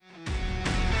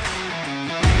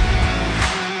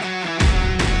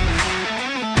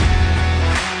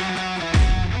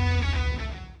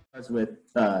with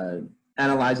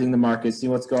analyzing the market, see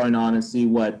what's going on, and see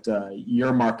what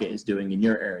your market is doing in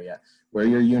your area, where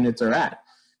your units are at,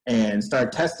 and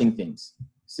start testing things,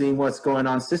 seeing what's going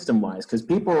on system-wise. Because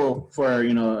people, for a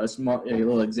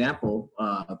little example,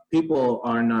 people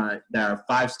are not that are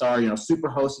 5-star, super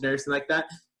host and everything like that.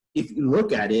 If you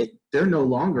look at it, they're no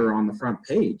longer on the front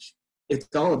page.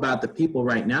 It's all about the people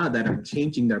right now that are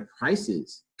changing their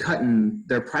prices, cutting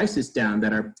their prices down,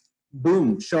 that are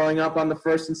boom, showing up on the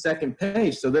first and second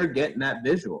page. So they're getting that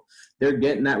visual. They're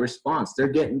getting that response. They're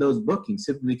getting those bookings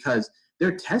simply because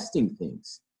they're testing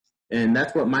things. And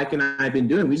that's what Mike and I have been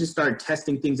doing. We just started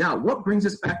testing things out. What brings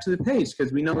us back to the page?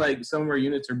 Because we know like some of our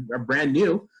units are brand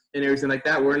new and everything like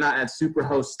that. We're not at super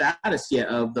host status yet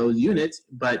of those units,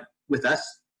 but with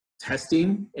us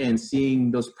testing and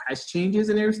seeing those price changes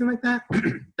and everything like that,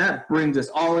 that brings us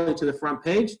all the way to the front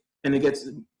page, and it gets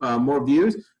more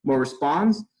views, more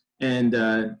response, and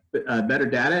better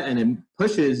data, and it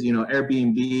pushes,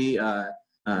 Airbnb,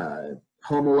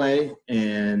 HomeAway,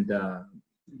 and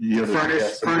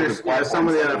Furnish, some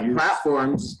of the other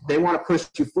platforms. They want to push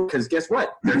you forward because guess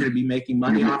what? They're going to be making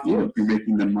money off you. You're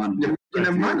making them money. They're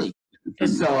making them money. And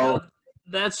so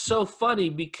that's so funny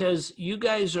because you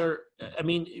guys are,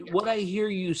 what I hear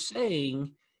you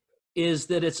saying is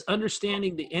that it's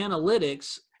understanding the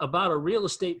analytics about a real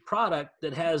estate product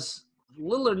that has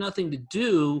little or nothing to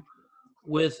do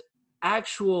with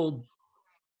actual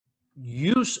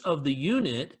use of the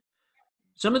unit.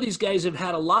 Some of these guys have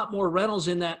had a lot more rentals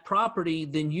in that property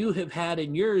than you have had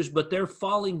in yours, but they're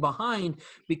falling behind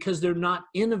because they're not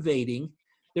innovating.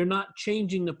 They're not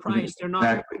changing the price. They're not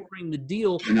offering the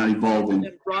deal. They're not evolving.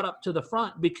 They're brought up to the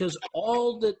front because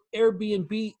all that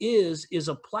Airbnb is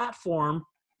a platform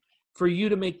for you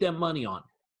to make them money on.